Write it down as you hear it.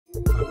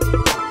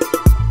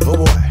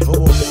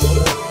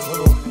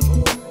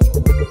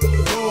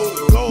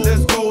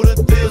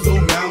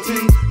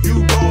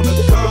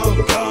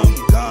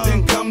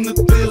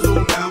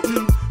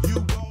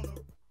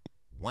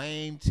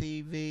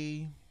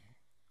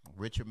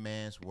Richard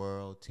Man's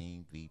World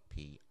Team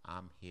VP.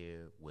 I'm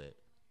here with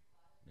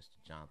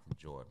Mr. Jonathan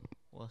Jordan.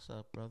 What's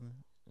up, brother?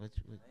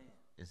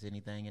 Is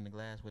anything in the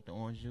glass with the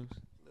orange juice?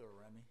 Little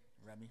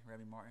Remy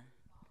Martin.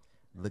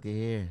 Look at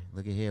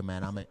here,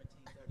 man. I'm at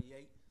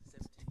 1738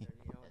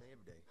 all day,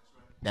 every day.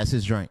 That's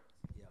his drink.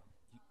 Yeah.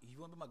 You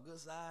want to be my good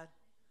side?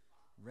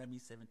 Remy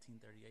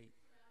 1738.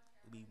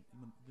 Be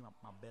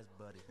my best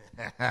buddy.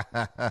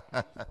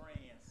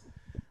 Friends.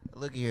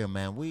 Look here,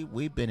 man.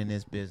 We've been in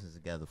this business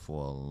together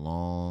for a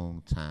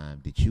long time.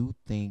 Did you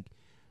think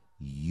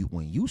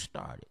when you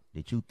started,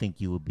 did you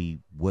think you would be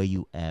where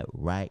you at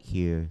right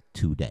here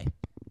today?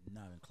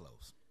 Not even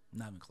close.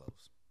 Not even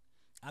close.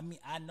 I mean,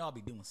 I know I'll be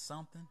doing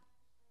something,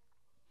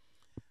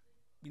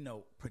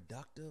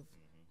 productive,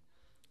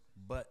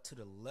 but to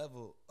the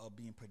level of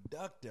being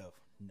productive,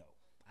 no.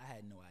 I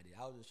had no idea.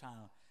 I was just trying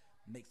to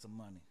make some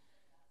money.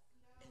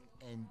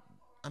 And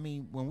I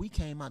mean, when we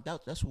came out,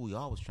 that's what we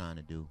always trying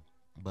to do.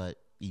 But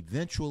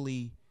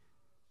eventually,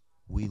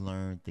 we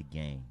learned the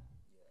game.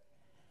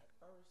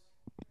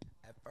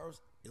 At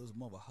first, it was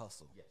more of a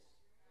hustle. Yes.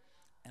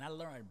 And I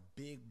learned a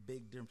big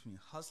difference between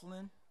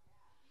hustling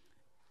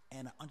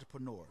and an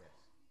entrepreneur. Yes.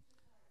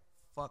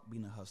 Fuck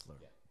being a hustler.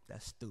 Yeah.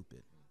 That's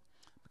stupid.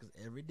 Because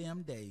every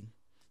damn day,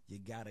 you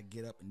got to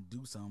get up and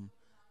do something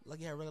like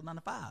you have a regular 9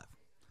 to 5.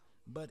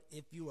 But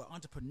if you're an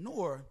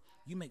entrepreneur,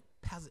 you make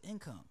passive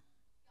income,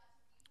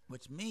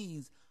 which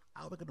means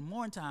I wake up in the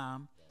morning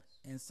time,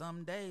 and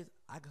some days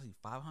I can see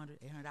 $500,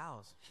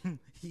 $800,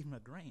 even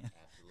 $1,000. Absolutely.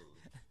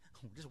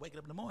 Just waking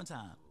up in the morning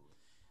time.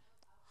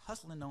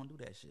 Hustling don't do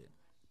that shit.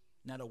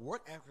 Now the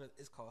work after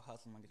is called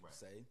hustling, I guess you could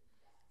say.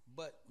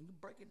 But when you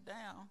break it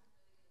down,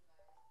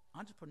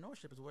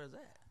 entrepreneurship is where it's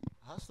at.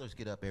 Hustlers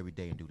get up every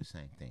day and do the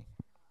same thing.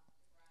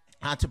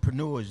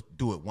 Entrepreneurs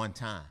do it one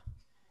time,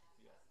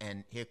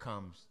 and here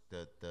comes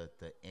the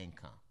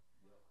income.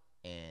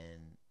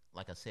 And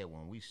like I said,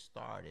 when we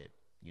started,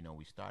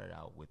 we started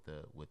out with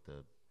the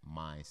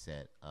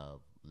mindset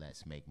of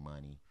let's make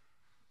money,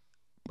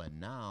 but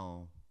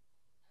now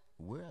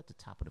we're at the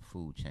top of the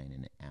food chain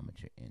in the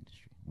amateur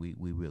industry. We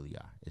really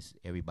are.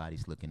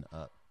 Everybody's looking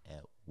up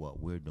at what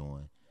we're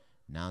doing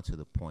now, to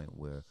the point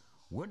where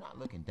we're not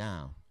looking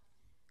down.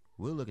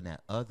 We're looking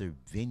at other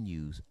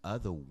venues,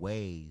 other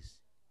ways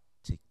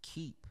to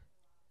keep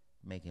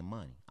making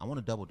money. I want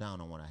to double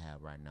down on what I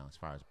have right now as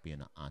far as being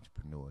an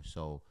entrepreneur.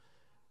 So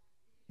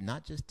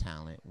not just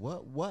talent.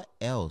 What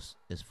else,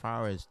 as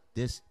far as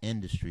this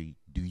industry,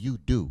 do you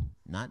do?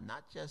 Not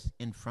just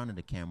in front of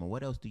the camera.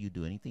 What else do you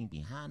do? Anything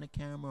behind the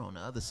camera, on the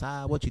other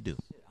side? What you do?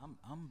 Shit,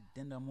 I'm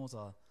then almost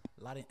a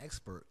lighting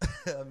expert.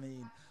 I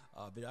mean,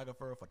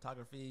 videographer,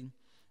 photography,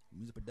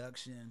 music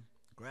production,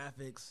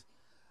 graphics,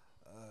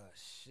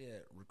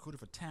 recruiter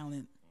for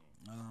talent,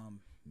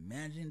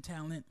 managing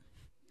talent.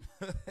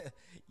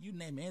 You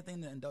name it, anything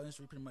in the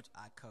industry, pretty much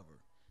I cover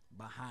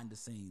behind the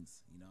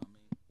scenes. You know what I mean?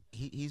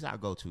 He's our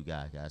go-to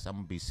guy, guys. I'm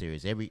gonna be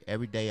serious.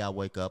 Every day I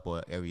wake up,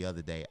 or every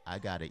other day, I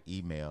got an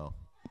email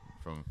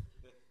from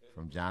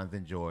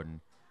Jonathan Jordan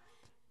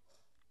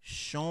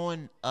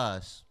showing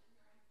us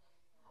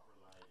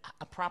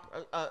a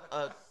proper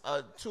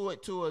to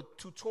a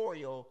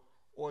tutorial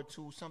or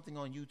to something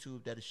on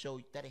YouTube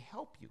that'll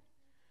help you.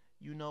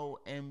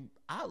 And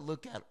I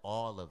look at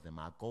all of them.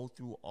 I go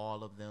through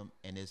all of them,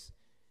 and it's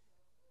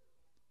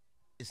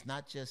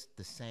not just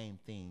the same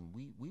thing.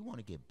 We want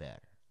to get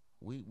better.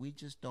 We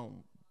just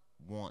don't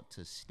want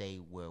to stay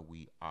where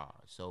we are.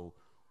 So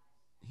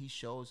he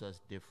shows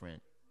us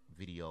different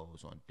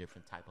videos on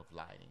different type of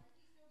lighting.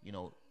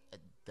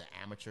 The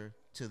amateur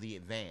to the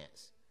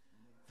advanced,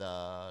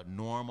 the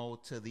normal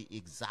to the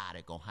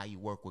exotic, on how you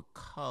work with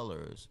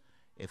colors.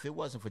 If it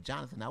wasn't for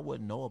Jonathan, I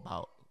wouldn't know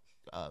about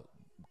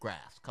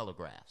graphs, color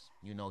graphs.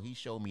 He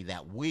showed me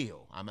that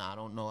wheel. I mean, I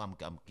don't know. I'm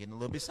getting a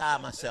little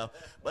beside myself.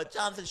 But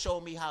Jonathan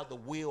showed me how the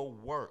wheel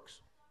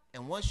works.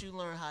 And once you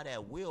learn how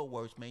that wheel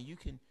works, man, you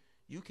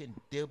can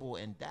dibble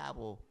and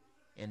dabble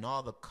in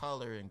all the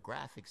color and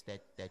graphics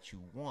that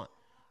you want.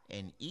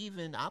 And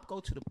even I'll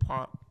go to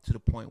the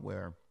point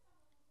where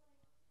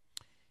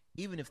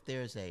even if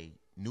there's a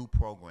new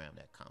program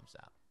that comes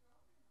out,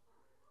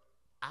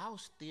 I'll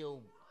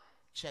still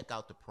check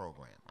out the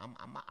program.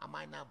 I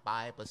might not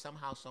buy it, but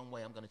somehow, some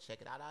way, I'm going to check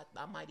it out.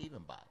 I might even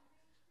buy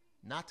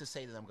it. Not to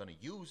say that I'm going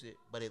to use it,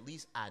 but at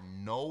least I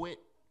know it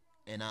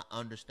and I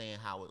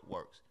understand how it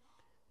works.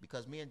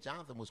 Because me and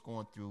Jonathan was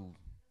going through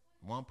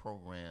one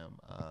program,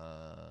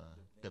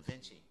 Da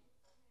Vinci.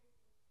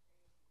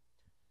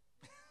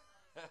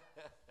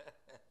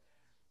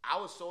 I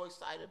was so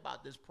excited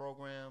about this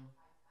program,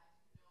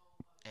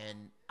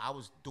 and I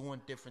was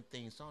doing different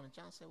things on it.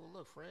 John said, well,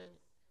 look, Fred,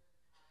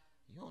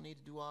 you don't need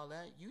to do all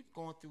that. You're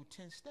going through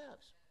 10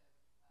 steps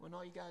when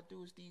all you got to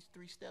do is these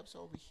 3 steps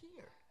over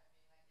here.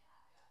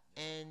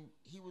 And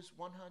he was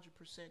 100%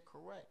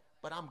 correct.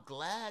 But I'm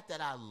glad that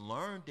I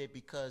learned it,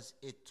 because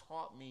it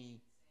taught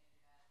me,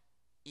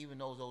 even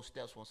though those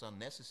steps weren't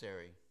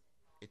unnecessary,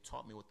 it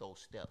taught me what those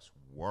steps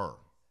were,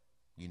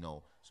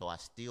 So I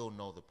still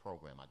know the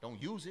program. I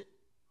don't use it.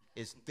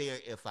 It's there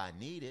if I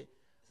need it.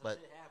 But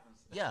shit happens.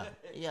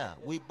 yeah,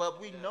 we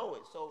know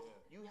it. So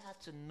you have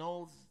to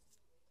know.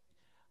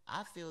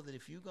 I feel that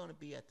if you're gonna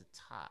be at the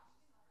top,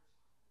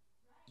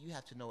 you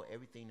have to know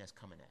everything that's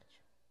coming at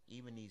you.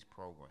 Even these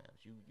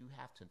programs, you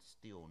have to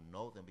still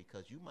know them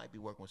because you might be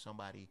working with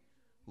somebody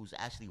who's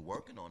actually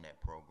working on that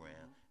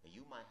program, and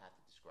you might have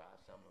to describe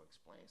something or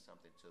explain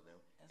something to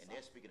them, and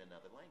they're speaking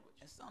another language.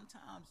 And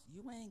sometimes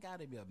you ain't got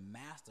to be a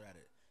master at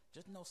it.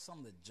 Just know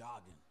some of the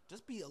jargon.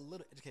 Just be a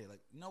little educated.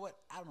 Like, you know what?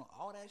 I don't know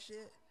all that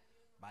shit,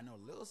 but I know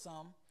a little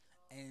something.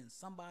 And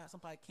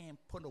somebody can't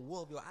put the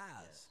wool of your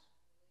eyes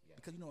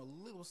because you know a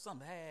little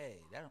something.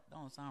 Hey, that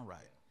don't sound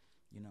right.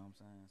 You know what I'm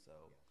saying? So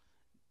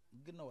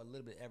you can know a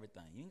little bit of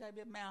everything. You ain't got to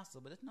be a master,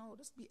 but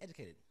just be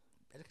educated.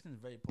 Education is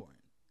very important.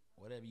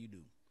 Whatever you do,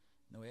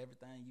 know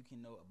everything you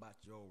can know about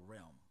your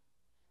realm,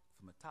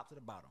 from the top to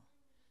the bottom.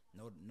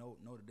 Know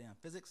the damn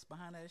physics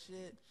behind that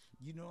shit.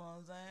 You know what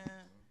I'm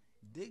saying?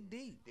 Dig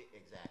deep.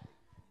 Exactly.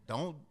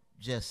 Don't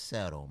just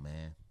settle,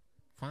 man.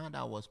 Find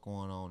out what's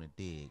going on and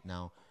dig.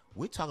 Now,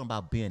 we're talking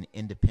about being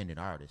independent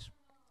artists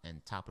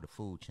and top of the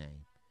food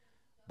chain,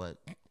 but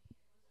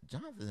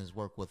Jonathan has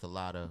worked with a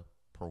lot of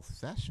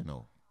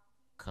professional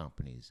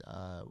companies.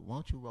 Why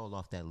don't you roll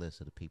off that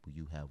list of the people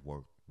you have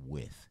worked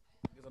with?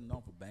 Because I'm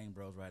known for Bang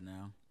Bros right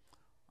now.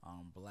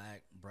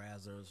 Black,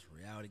 Brazzers,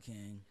 Reality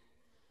King.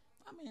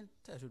 I mean,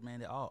 tell you the truth, man,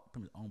 they're all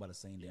pretty much owned by the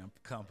same damn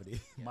company,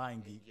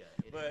 Mind Geek. Yeah,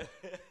 but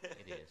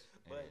it is.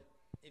 But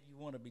if you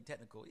want to be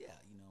technical, yeah,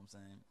 you know what I'm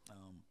saying.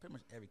 Pretty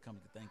much every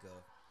company you can think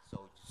of.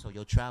 So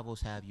your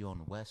travels have you on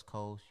the West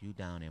Coast. You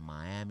down in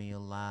Miami a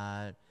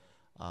lot.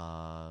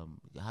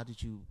 How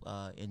did you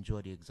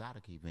enjoy the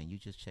Exotic event? You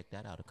just checked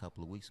that out a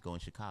couple of weeks ago in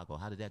Chicago.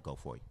 How did that go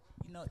for you?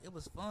 You know, it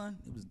was fun.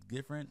 It was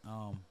different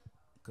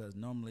because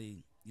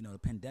normally, you know, the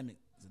pandemic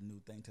is a new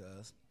thing to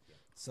us. Yeah.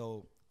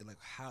 So, like,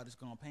 how this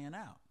going to pan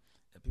out?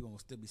 If people going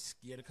to still be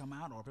scared to come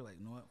out, or people like,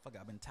 you know what, fuck it,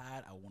 I've been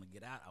tired. I want to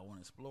get out. I want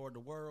to explore the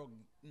world,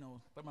 you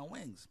know, spread my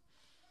wings.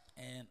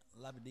 And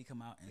a lot of them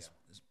come out and,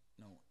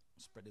 you know,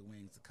 spread their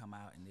wings to come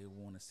out, and they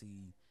want to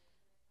see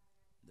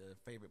the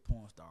favorite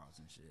porn stars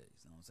and shit.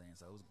 You know what I'm saying?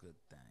 So it was a good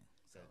thing.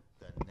 So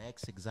the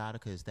next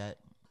Exotica, is that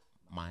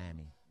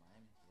Miami?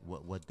 Yeah.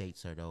 What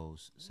dates are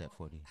those set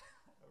for you?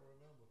 I don't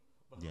remember.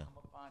 But yeah. I'm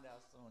gonna find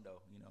out soon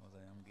though. You know what I'm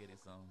saying? I'm getting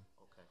some.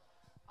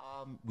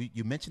 Okay.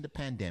 You mentioned the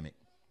pandemic,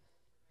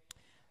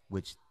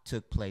 which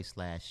took place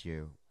last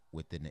year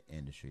within the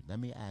industry. Let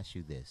me ask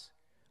you this: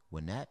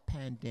 when that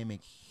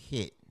pandemic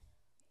hit,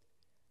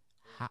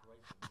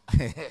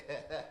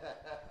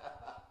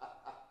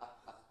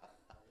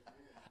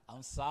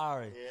 I'm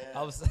sorry.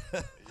 Yeah.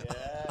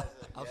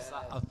 I'm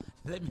sorry.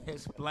 Let me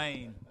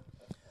explain.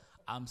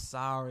 I'm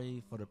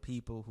sorry for the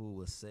people who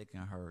were sick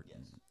and hurt.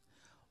 Yes.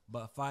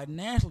 But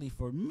financially,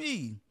 for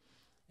me,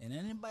 and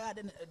anybody out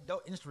in the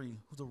adult industry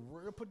who's a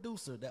real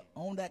producer that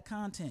own that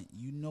content,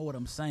 you know what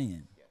I'm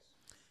saying. Yes.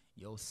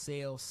 Your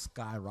sales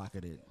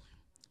skyrocketed. Yes.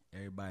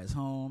 Everybody's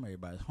home.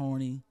 Everybody's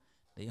horny.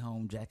 They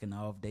home jacking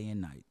off day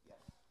and night. Yes.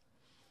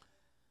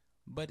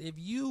 But if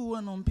you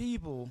one of them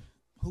people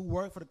who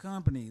work for the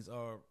companies,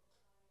 or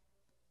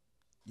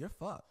you're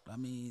fucked. I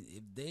mean,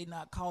 if they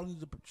not calling you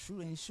to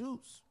shoot any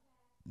shoots,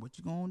 what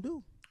you gonna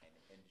do? And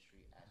the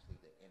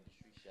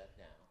industry shut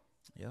down.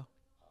 Yeah.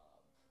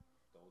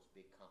 Those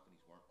big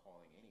companies weren't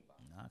calling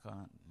anybody. No.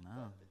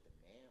 But the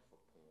demand for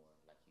porn,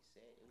 like you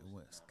said, it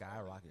went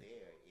skyrocketed.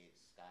 It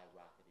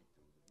skyrocketed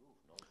through the roof.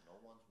 No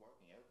one's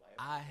working. Everybody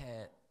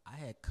I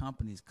had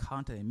companies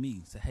contacting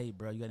me, say, "Hey,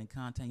 bro, you got any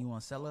content you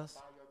want to sell us?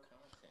 Buy your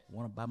content.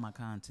 Want to buy my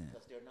content?"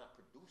 Because they're not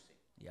producing.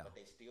 Yeah. But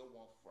they still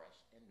want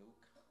fresh and new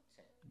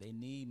content. They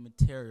need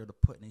material to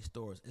put in their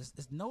stores.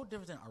 It's no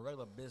different than a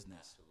regular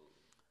business. Absolutely.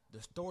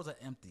 The stores are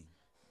empty.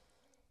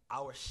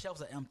 Our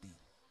shelves are empty.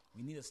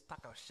 We need to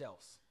stock our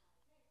shelves.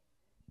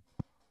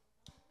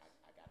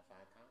 I gotta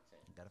find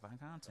content. Gotta find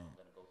content. So I'm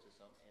gonna go to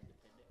some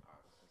independent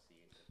artists and see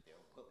if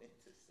they're willing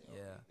to sell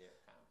me their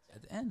content.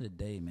 At the end of the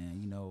day, man,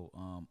 you know,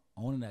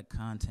 owning that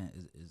content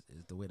is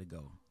the way to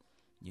go.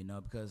 You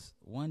know, because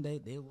one day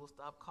they will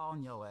stop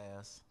calling your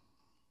ass.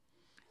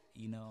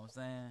 You know what I'm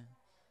saying?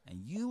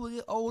 And you will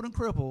get old and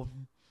crippled.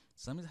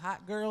 Some of these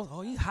hot girls,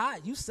 oh, you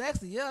hot, you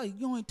sexy, yeah,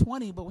 you only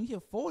 20, but when you're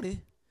 40,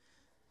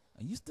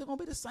 and you still gonna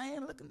be the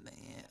same looking.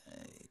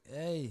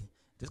 Hey,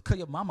 just cause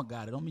your mama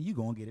got it, don't mean you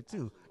gonna get it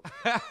too.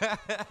 Now,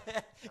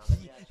 let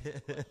me ask you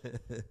a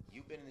question.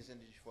 You've been in this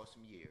industry for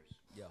some years.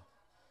 Yeah.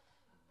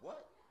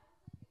 What,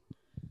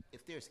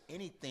 if there's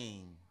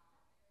anything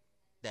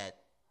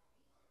that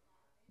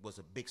was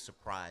a big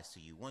surprise to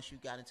you once you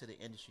got into the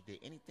industry? Did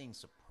anything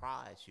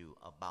surprise you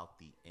about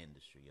the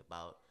industry,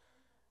 about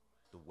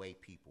the way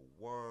people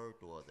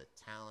worked or the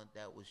talent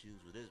that was used?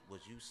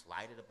 Was you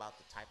slighted about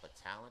the type of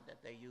talent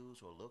that they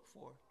use or look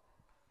for?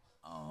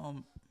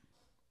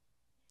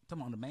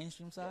 Talking on the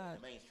mainstream side? Yeah,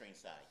 the mainstream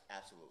side,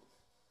 absolutely.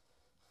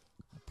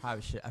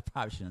 I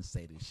probably shouldn't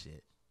say this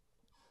shit.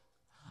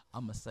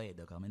 I'm gonna say it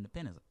though, cause I'm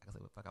independent. I can say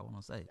what the fuck I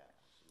wanna say. Yeah,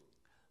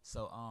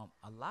 so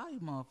a lot of you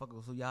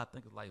motherfuckers who y'all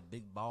think is like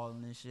big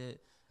balling and shit,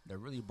 they're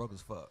really broke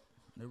as fuck.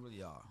 They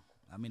really are.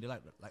 I mean, they're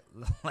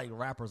like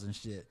rappers and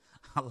shit.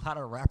 A lot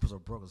of rappers are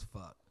broke as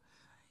fuck.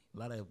 A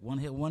lot of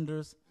one-hit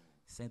wonders.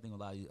 Same thing with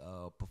a lot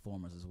of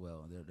performers as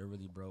well. They're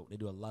really broke. They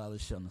do a lot of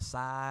this shit on the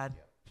side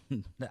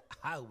that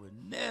I would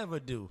never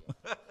do.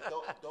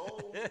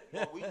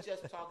 We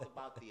just talked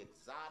about the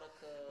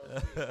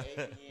Exoticas, the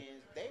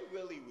aliens. They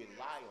really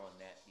rly on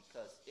that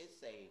because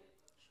it's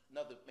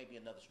maybe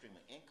another stream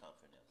of income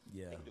for them.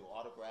 Yeah. They can do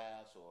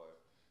autographs, or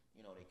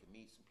they can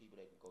meet some people.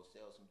 They can go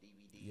sell some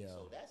DVDs. Yeah.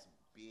 So that's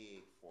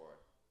big for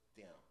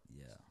them.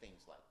 Yeah.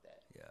 Things like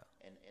that. Yeah.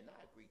 And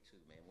I agree too,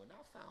 man. When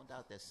I found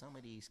out that some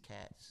of these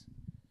cats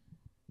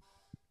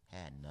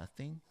had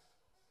nothing,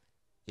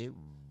 it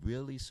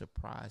really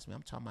surprised me.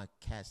 I'm talking about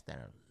cats that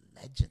are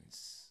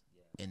legends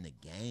in the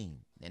game,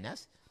 and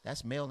that's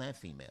male and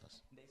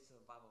females. They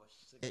survive off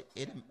cigarettes.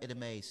 It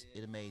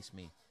amazed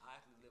me. I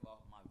actually live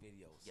off my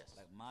videos. Yes.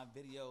 Like my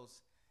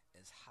videos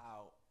is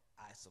how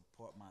I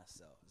support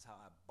myself. It's how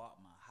I bought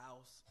my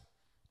house.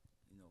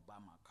 Buy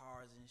my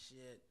cars and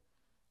shit.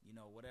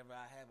 Whatever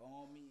I have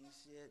on me and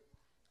shit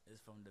is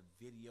from the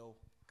video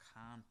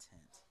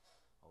content.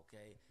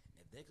 Okay?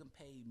 If they can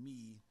pay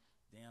me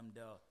damn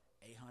the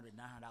 $800,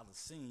 $900 a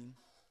scene,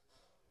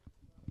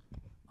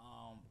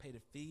 pay the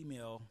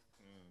female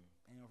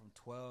anywhere from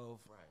 12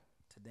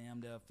 to damn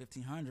the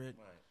 $1,500,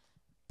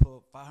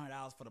 put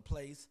 $500 for the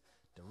place,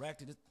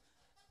 directed it.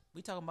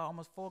 We talking about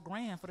almost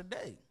 $4,000 for the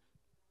day.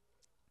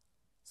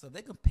 So if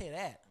they can pay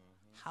that,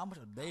 how much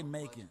are they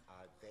making?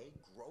 Are they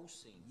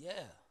grossing?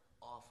 Yeah.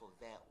 Off of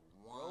that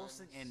one.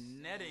 Grossing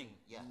and netting.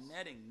 Yes.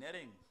 Netting.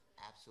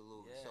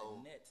 Absolutely. Yeah,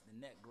 So the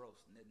net gross.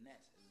 Net.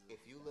 if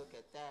you look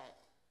at that,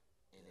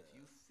 and if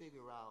you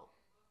figure out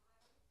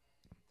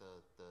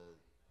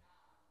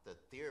the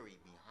theory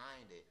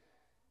behind it,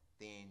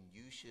 then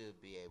you should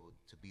be able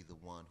to be the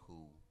one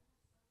who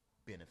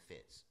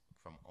benefits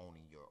from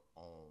owning your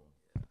own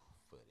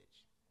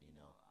footage.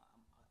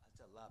 I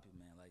tell a lot of people,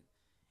 man, like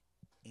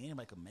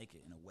anybody can make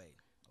it in a way.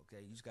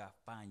 Okay, you just gotta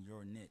find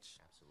your niche.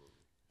 Absolutely.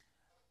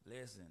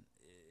 Listen,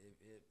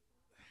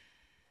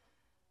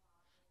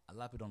 a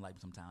lot of people don't like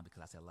me sometimes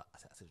because I say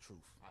the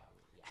truth,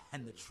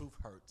 and the truth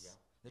hurts. Yeah,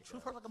 the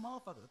truth hurts like a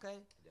motherfucker.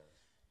 Okay, It does.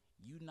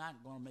 you're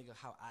not gonna make it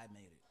how I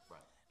made it. Right.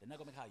 They're not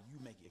gonna make it how you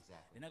make it.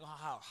 Exactly. They're not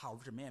gonna how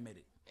Richard Man made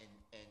it. And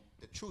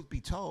the truth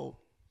be told,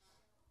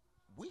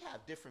 we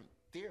have different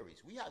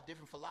theories. We have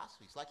different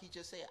philosophies. Like he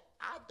just said,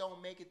 I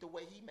don't make it the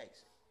way he makes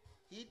it.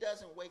 He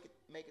doesn't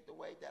make it the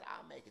way that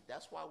I make it.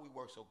 That's why we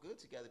work so good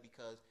together,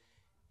 because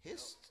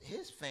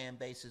his fan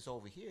base is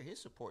over here, his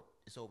support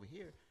is over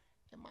here,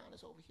 and mine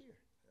is over here.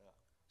 Yeah.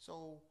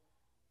 So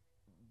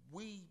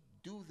we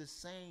do the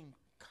same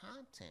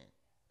content,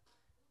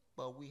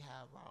 but we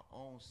have our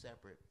own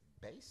separate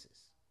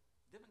bases.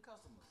 Different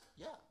customers.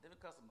 Yeah.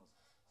 Different customers.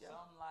 Yeah.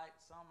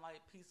 Some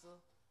like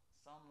pizza,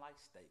 some like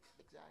steak.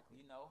 Exactly.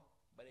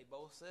 But they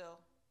both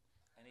sell,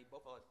 and they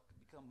both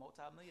become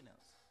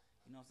multi-millionaires.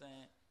 You know what I'm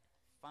saying?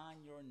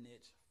 Find your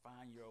niche,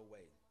 find your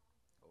way.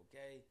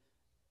 Okay?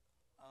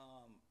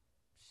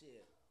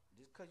 Shit.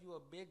 Just because you're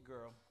a big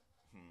girl,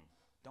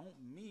 don't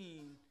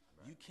mean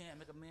you can't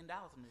make $1 million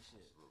from this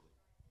shit. Absolutely.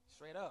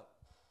 Straight up.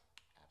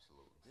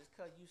 Absolutely. Just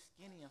because you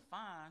skinny and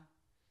fine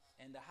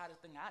and the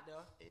hottest thing out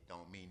there, It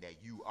don't mean that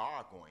you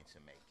are going to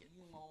make it.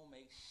 you won't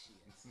make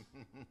shit.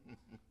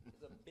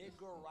 There's a big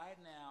girl right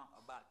now,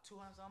 about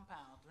 200-some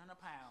pounds, 300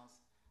 pounds,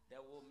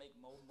 that will make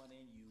more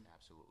money than you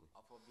Absolutely.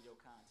 off of video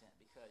content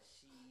because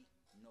she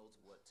knows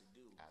what to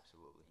do.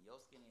 Absolutely. And your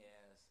skinny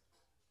ass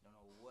don't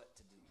know what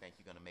to do. Think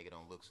you're gonna make it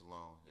on looks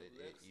alone?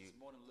 Looks is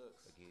more than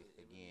looks. Again,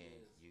 It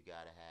really is. you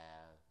gotta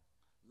have.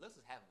 Looks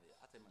is half of it.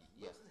 I tell you,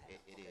 Yeah, looks is half.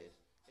 it okay? is.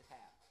 It's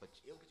half. But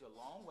It'll get you a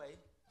long way.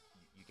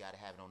 You gotta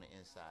have it on the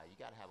inside. You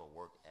gotta have a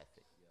work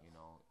ethic. Yeah.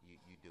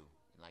 You do.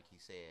 And like he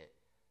said,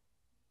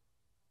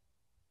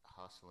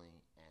 hustling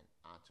and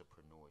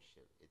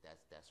entrepreneurship.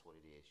 That's what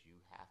it is. You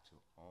have to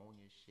own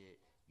your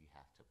shit. You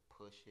have to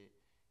push it.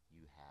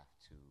 You have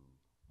to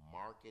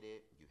market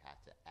it. You have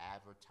to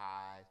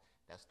advertise.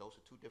 Those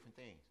are two different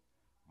things.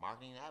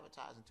 Marketing and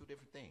advertising, two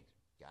different things.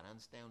 You gotta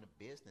understand the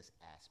business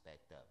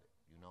aspect of it.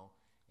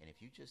 And if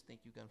you just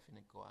think you're gonna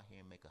go out here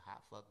and make a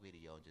hot fuck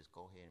video and just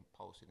go ahead and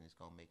post it and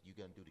you're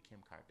gonna do the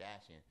Kim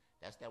Kardashian,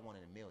 that's that one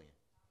in a million.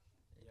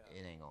 Yeah.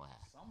 It ain't gonna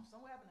happen. Some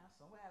will happen now.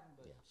 Some will happen,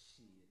 but Yeah.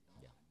 shit.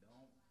 Yeah.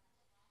 Don't.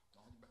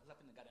 It's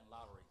like in the goddamn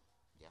lottery.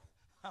 Yeah.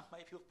 How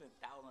many people spend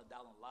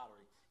 $1,000 on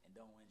lottery and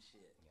don't win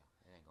shit? Yeah.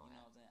 It ain't You gonna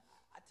know happen. what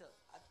I'm saying?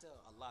 I tell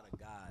a lot of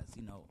guys,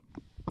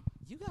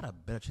 you got a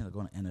better chance of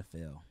going to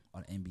NFL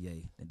or the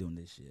NBA than doing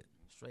this shit.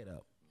 Straight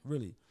up.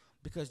 Really.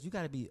 Because you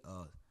got to be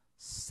a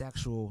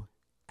sexual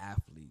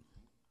athlete.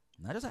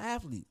 Not just an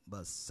athlete,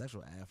 but a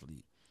sexual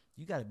athlete.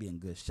 You got to be in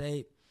good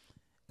shape.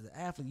 As an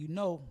athlete, you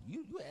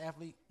an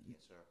athlete.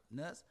 Yes, sir.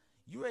 Nuts.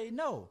 You already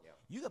know. Yeah.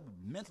 You got to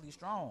be mentally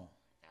strong.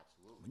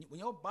 Absolutely. When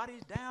your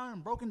body's down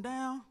and broken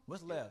down,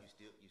 what's left?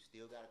 You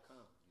still gotta come.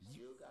 You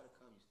still gotta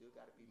come. You still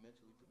gotta be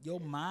mentally prepared. Your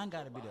mind got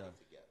to Your be body there.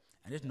 together.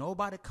 And there's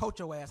nobody coach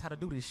your ass how to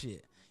do this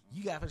shit.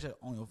 You got to fix it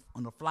on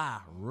the fly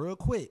real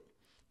quick.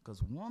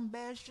 Because one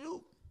bad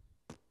shoot,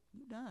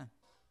 you done.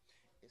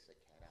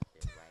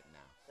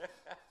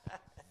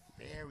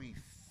 very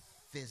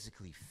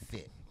physically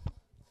fit.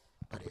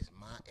 But it's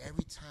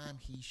every time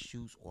he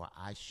shoots or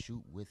I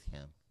shoot with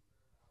him,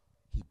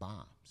 he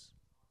bombs.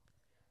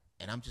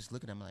 And I'm just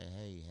looking at him like,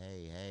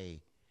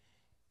 hey,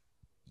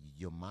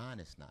 your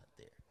mind is not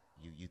there.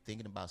 You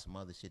thinking about some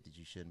other shit that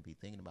you shouldn't be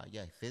thinking about.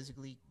 Yeah,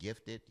 physically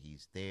gifted,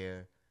 he's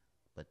there,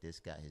 but this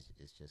guy is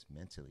just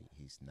mentally,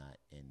 he's not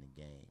in the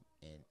game.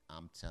 And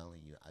I'm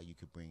telling you, you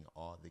could bring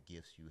all the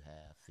gifts you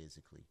have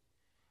physically.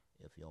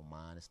 If your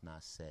mind is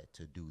not set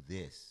to do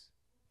this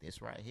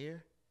right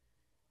here,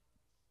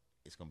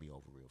 it's gonna be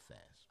over real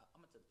fast.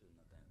 I'm gonna tell you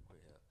another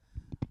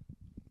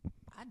thing.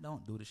 I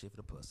don't do this shit for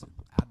the pussy.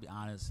 I'll be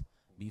honest.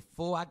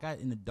 Before I got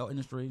in the adult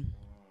industry,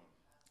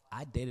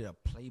 I dated a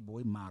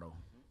Playboy model.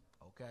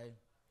 Okay,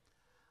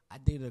 I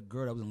dated a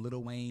girl that was in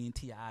Lil Wayne,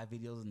 T.I.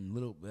 videos and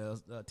little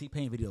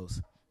T-Pain videos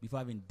before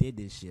I even did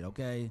this shit.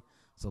 Okay,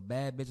 so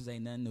bad bitches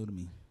ain't nothing new to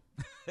me.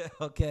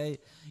 Okay,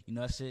 you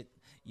know that shit.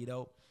 You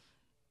know,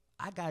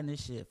 I got in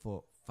this shit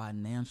for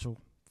financial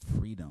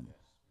freedom.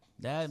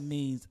 That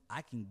means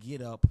I can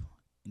get up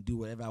and do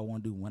whatever I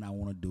want to do when I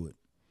want to do it.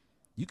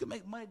 You can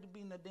make money to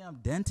being a damn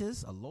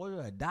dentist, a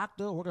lawyer, a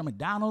doctor, working at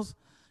McDonald's,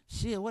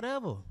 shit,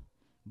 whatever.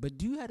 But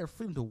do you have the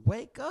freedom to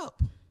wake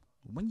up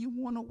when you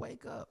want to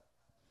wake up?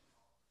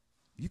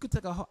 You could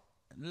take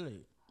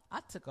literally, I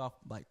took off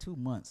like 2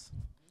 months.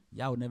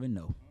 Y'all would never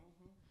know.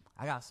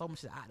 I got so much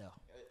shit out there.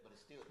 But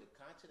it's still, the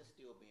content is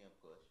still being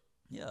pushed.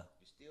 Yeah.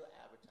 You're still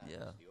advertising,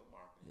 Yeah. still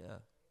marketing. Yeah.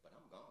 But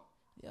I'm gone.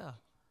 Yeah.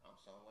 I'm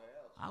somewhere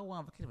else. I went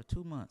on vacation for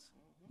 2 months.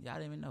 Y'all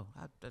didn't even know.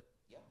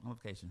 On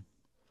vacation.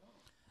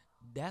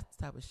 That's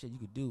the type of shit you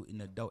could do in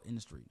the adult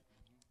industry.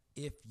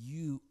 If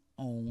you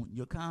own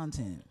your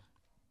content,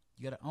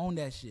 you gotta own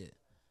that shit.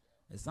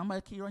 If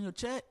somebody keep on your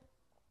check,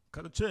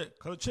 cut a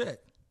check.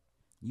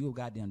 You a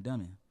goddamn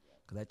dummy,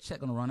 cause that check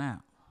gonna run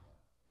out.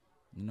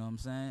 You know what I'm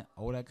saying?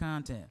 Own that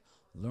content.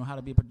 Learn how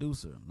to be a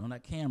producer. Learn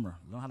that camera.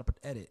 Learn how to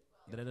edit.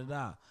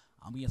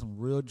 I'm getting some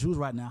real juice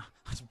right now.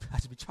 I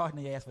should be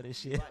charging their ass for this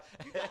shit. Right.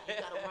 You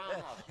got a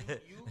roundhouse.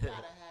 You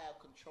gotta have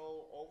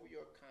control over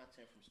your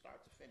content from start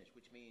to finish,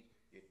 which means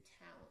your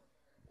talent,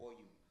 or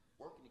you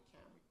working the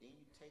camera, then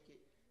you take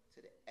it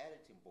to the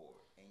editing board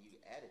and you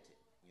edit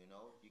it. You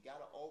know, you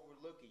gotta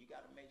overlook it. You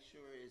gotta make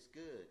sure it's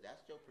good.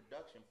 That's your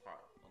production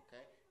part,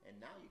 okay? And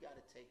now you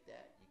gotta take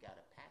that. You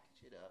gotta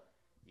package it up.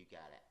 You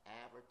gotta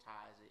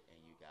advertise it, and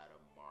you gotta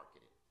market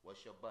it.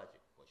 What's your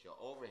budget? What's your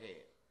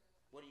overhead?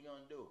 What are you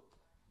gonna do?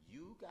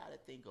 You gotta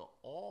think of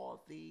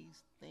all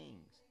these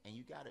things, and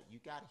you gotta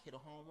hit a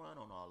home run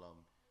on all of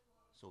them,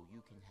 so you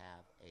can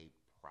have a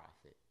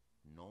profit.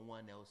 No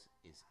one else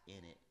is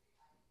in it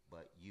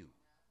but you.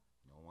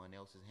 No one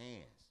else's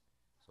hands.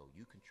 So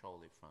you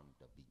control it from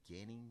the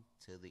beginning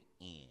to the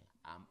end.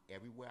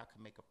 Everywhere I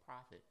can make a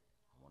profit,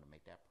 I want to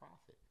make that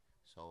profit.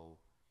 So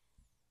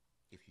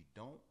if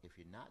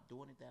you're not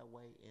doing it that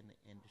way in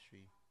the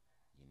industry,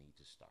 you need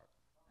to start.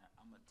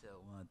 I'm gonna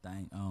tell one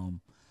thing. And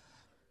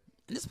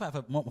this is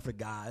probably more for the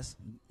guys,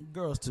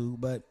 girls too,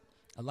 but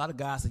a lot of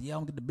guys say, "Yeah,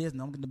 I'm gonna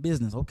get the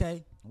business."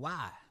 Okay,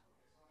 why?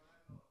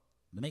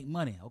 To make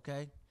money.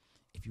 Okay,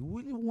 if you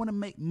really want to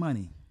make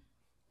money,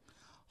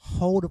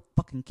 hold the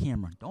fucking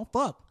camera. Don't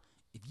fuck.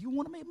 If you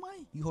want to make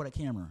money, you hold that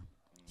camera.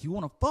 If you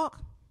want to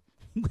fuck,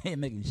 you ain't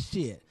making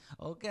shit.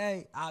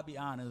 Okay, I'll be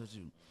honest with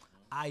you.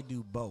 I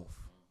do both.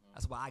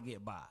 That's why I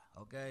get by.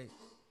 Okay,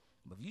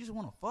 but if you just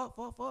want to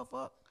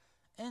fuck,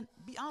 and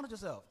be honest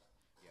with yourself,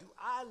 do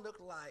I look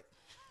like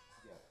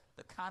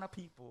the kind of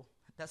people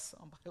that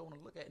somebody want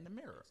to look at in the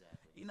mirror?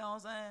 Exactly. You know what I'm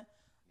saying?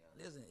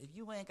 Yeah. Listen, if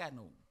you ain't got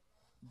no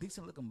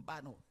decent looking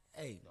body,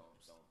 hey.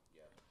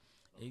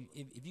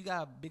 If you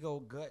got a big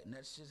old gut and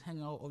that's just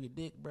hanging over your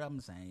dick, bro, I'm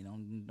saying,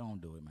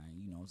 don't do it, man.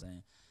 You know what I'm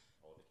saying?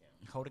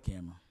 Hold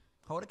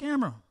the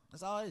camera.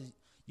 That's all it is.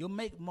 You'll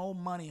make more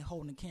money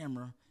holding the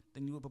camera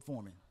than you will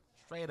performing.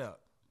 Straight up.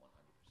 100%.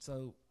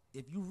 So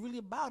if you really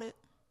about it,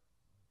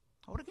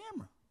 hold the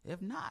camera.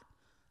 If not,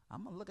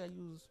 I'm gonna look at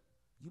you as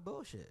you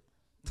bullshit.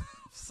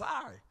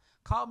 Sorry.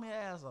 Call me an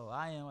asshole.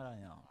 I am what I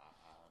am.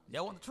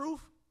 Y'all want the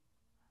truth?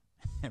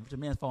 Richard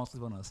Man's falling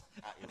asleep on us.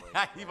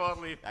 He falling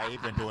asleep. He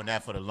been doing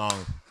that for the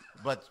longest.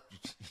 But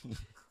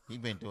he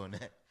been doing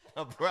that.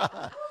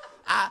 Bruh.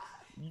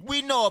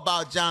 We know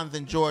about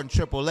Jonathan Jordan,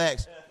 Triple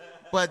X.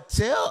 But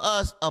tell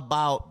us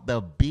about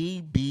the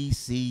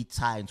BBC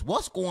Titans.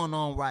 What's going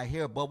on right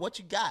here, bud? What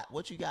you got?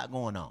 What you got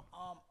going on?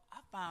 I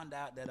found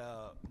out that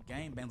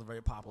gangbangs are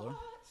very popular.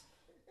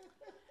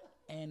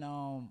 And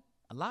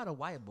a lot of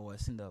white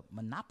boys seem to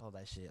monopolize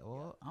that shit.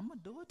 Well, I'm going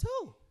to do it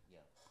too. Yeah.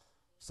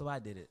 So I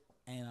did it.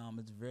 And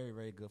it's very,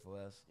 very good for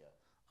us. Yeah.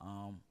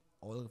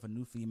 Always looking for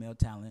new female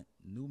talent,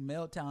 new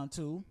male talent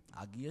too.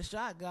 I'll give you a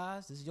shot,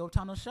 guys. This is your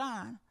time to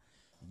shine.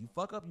 You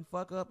fuck up.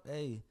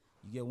 Hey,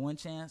 you get one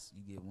chance.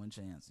 You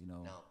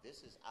know. Now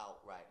this is out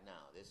right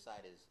now. This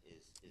site is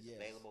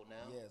available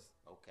now. Yes.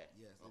 Okay.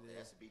 Yes. Okay.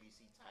 That's the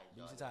BBC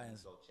Titans. BBC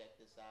Titans. Go check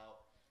this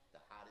out. The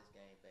hottest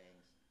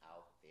gangbangs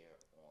out there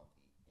on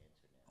the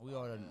internet. We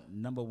are the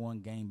number one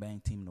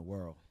gangbang team in the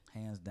world,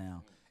 hands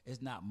down.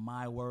 It's not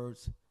my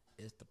words.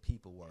 It's the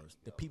people words.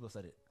 The people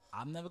said it.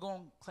 I'm never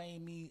gonna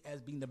claim me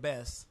as being the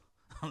best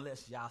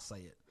unless y'all say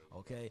it.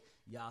 Okay,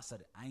 y'all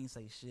said it. I ain't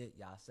say shit.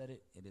 Y'all said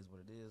it. It is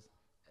what it is.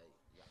 Hey,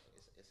 yeah,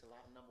 it's a lot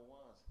of number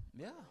ones.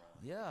 Yeah.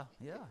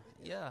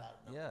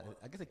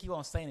 I guess they keep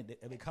on saying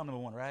it. They become number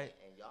one, right?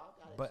 And y'all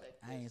gotta but check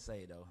I ain't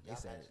say it though. They y'all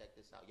said gotta it. check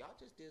this out. Y'all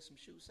just did some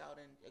shoots out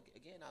in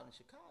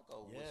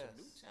Chicago with Yes, some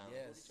new talent.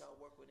 yes. Who did y'all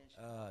work with in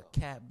Chicago?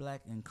 Cat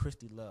Black and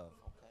Christy Love.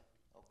 Okay.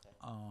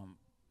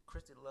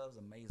 Christy Love's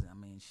amazing. I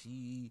mean,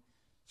 she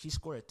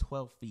scored at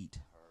 12 feet.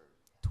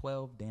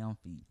 12 damn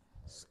feet.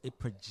 It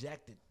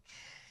projected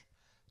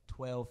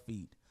 12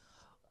 feet.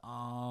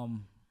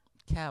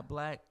 Cat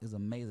Black is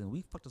amazing.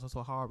 We fucked us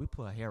so hard, we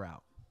put her hair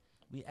out.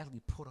 We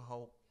actually put a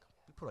chunk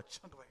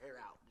of her hair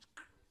out.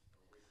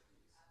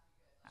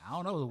 I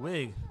don't know, it was a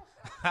wig.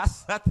 I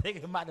think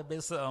it might have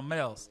been something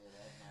else.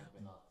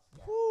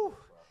 Woo.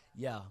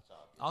 Yeah,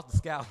 off the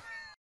scalp.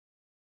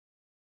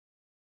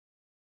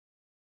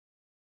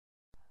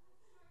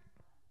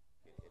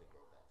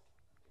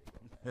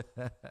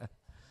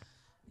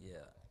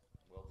 Yeah.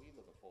 Well, we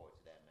looking forward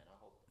to that, man. I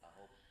hope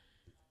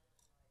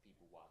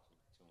people watching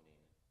tune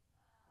in.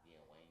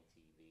 Again, Wame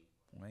TV,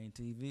 Wayne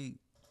TV.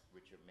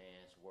 Richard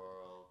Mann's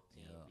World,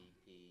 Yeah.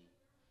 TVP,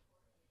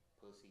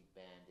 Pussy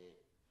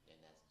Bandit, and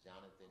that's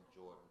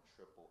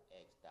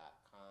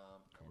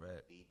JonathanJordan.com.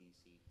 Correct. And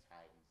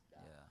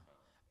BBCTitans.com. Yeah.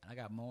 And I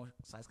got more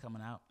sites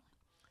coming out.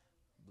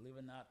 Believe it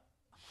or not,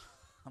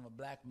 I'm a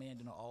black man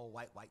doing an all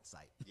white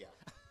site. Yeah.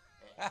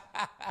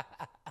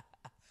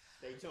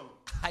 Stay tuned.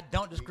 I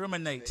don't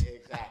discriminate.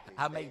 Exactly.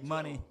 I make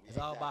money. Tuned. It's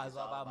all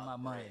about my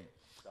money. bread.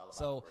 It's all about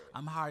So bread.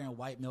 I'm hiring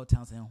white male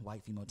talents and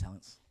white female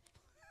talents.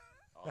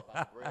 All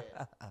about bread.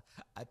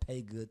 I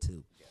pay good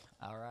too. Yeah.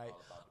 All right.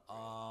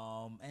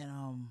 All about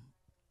the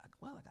bread.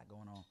 What I got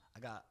going on? I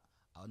got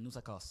a new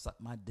site called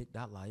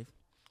SuckMyDick.life.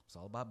 It's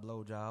all about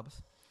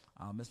blowjobs.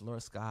 Miss Laura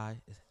Sky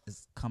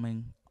is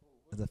coming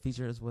as a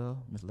feature as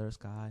well. Miss Laura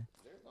Sky.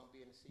 There's gonna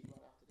be in the seat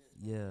right after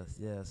this.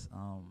 Yes.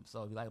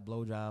 So if you like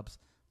blowjobs,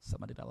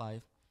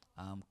 SuckMyDick.life.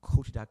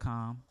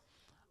 Coochie.com.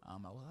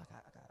 What else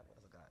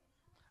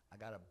I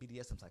got a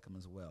BDSM site coming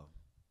as well.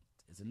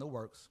 It's in the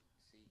works.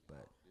 See,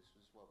 but this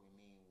is what we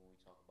mean when we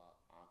talk about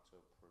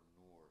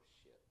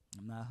entrepreneurship.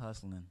 I'm not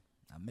hustling.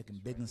 I'm making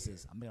It's right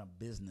businesses. here. I'm making a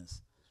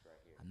business. It's right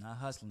here. I'm not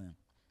hustling.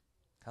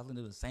 Hustling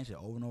is the same shit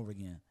over and over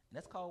again. And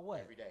that's called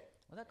what? Every day.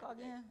 What's that called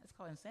again? It's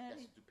called That's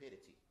insanity.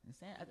 stupidity.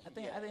 Insanity. I Yeah,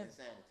 think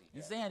insanity.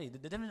 Yeah. insanity. The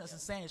difference is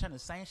insanity. Trying the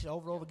same shit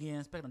over and over again,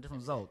 expecting a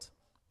different result.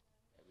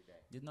 Every day.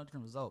 There's no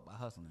different result by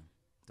hustling.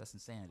 That's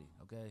insanity.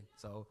 Okay.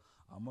 So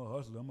I'm a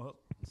hustler.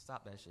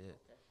 Stop that shit. Okay.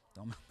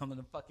 Don't let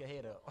them fuck your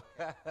head up.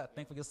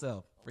 Think for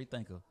yourself. Free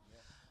thinker.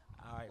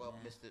 All right, Well,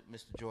 man.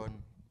 Mr.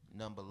 Jordan,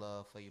 number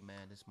love for you,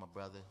 man. This is my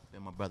brother.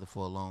 Been my brother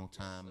for a long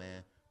time,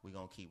 man. We're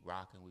going to keep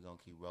rocking. We're going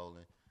to keep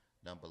rolling.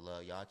 Number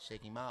love. Y'all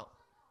check him out.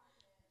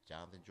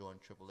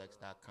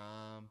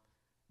 JonathanJordan.xx.com,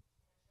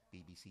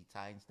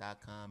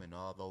 BBCTitans.com, and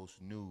all those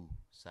new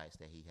sites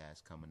that he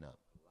has coming up.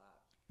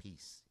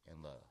 Peace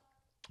and love.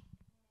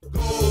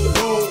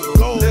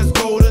 Go, let's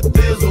go to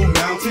Thizzle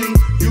Mountain.